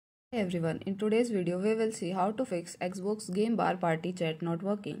Hey everyone, in today's video we will see how to fix Xbox Game Bar Party Chat not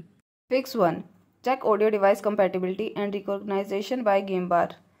working. Fix 1. Check audio device compatibility and recognition by Game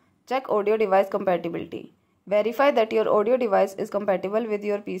Bar. Check audio device compatibility. Verify that your audio device is compatible with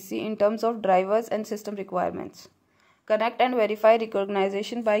your PC in terms of drivers and system requirements. Connect and verify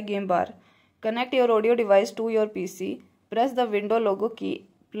recognition by Game Bar. Connect your audio device to your PC. Press the window logo key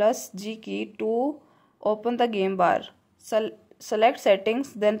plus G key to open the Game Bar. Select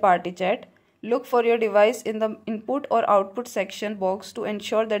settings, then party chat. Look for your device in the input or output section box to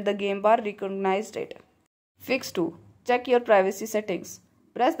ensure that the Game Bar recognized it. Fix 2. Check your privacy settings.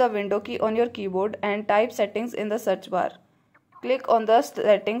 Press the window key on your keyboard and type settings in the search bar. Click on the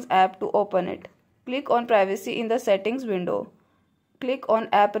settings app to open it. Click on privacy in the settings window. Click on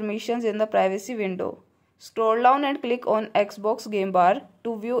app permissions in the privacy window. Scroll down and click on Xbox Game Bar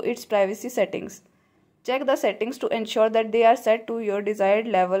to view its privacy settings. Check the settings to ensure that they are set to your desired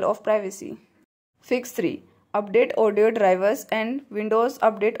level of privacy. Fix 3. Update audio drivers and Windows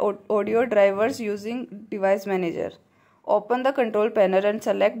update audio drivers using Device Manager. Open the control panel and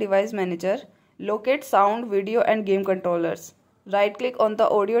select Device Manager. Locate sound, video and game controllers. Right-click on the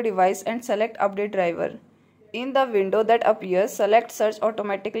audio device and select Update Driver. In the window that appears, select Search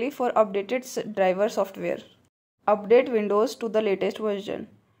automatically for updated driver software. Update Windows to the latest version.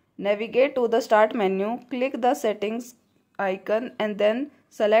 Navigate to the Start menu, click the Settings icon and then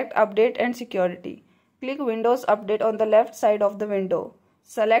select Update and Security. Click Windows Update on the left side of the window.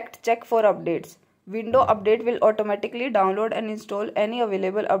 Select Check for Updates. Window Update will automatically download and install any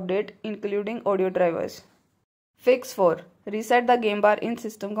available update including audio drivers. Fix 4. Reset the Game Bar in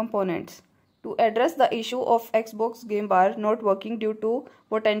System Components. To address the issue of Xbox Game Bar not working due to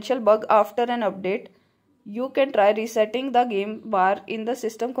potential bug after an update, you can try resetting the Game Bar in the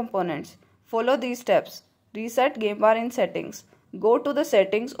system components. Follow these steps. Reset Game Bar in Settings. Go to the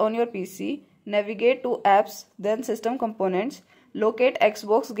settings on your PC, navigate to Apps, then System Components, locate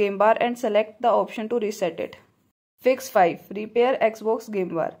Xbox Game Bar and select the option to reset it. Fix 5. Repair Xbox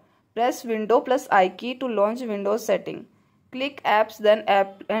Game Bar. Press Window plus I key to launch Windows setting. Click Apps, then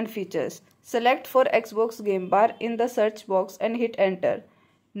App and Features. Select for Xbox Game Bar in the search box and hit Enter.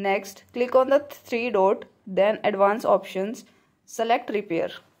 Next, click on the 3 dot, then Advanced Options. Select Repair.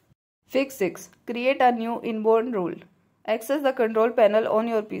 Fix 6. Create a new inbound rule. Access the control panel on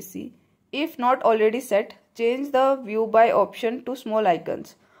your PC. If not already set, change the View by option to small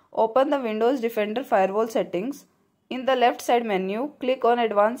icons. Open the Windows Defender Firewall settings. In the left side menu, click on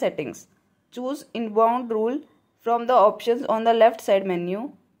Advanced Settings. Choose Inbound Rule from the options on the left side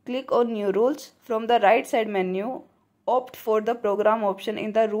menu. Click on New Rules. From the right side menu, opt for the Program option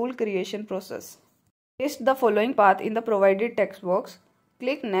in the rule creation process. Paste the following path in the provided text box.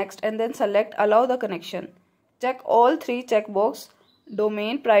 Click Next and then select Allow the connection. Check all 3 checkboxes,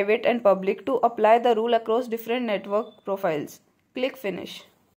 Domain, Private and Public, to apply the rule across different network profiles. Click Finish.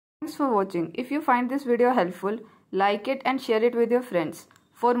 Thanks for watching. If you find this video helpful, like it and share it with your friends.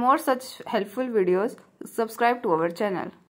 For more such helpful videos, subscribe to our channel.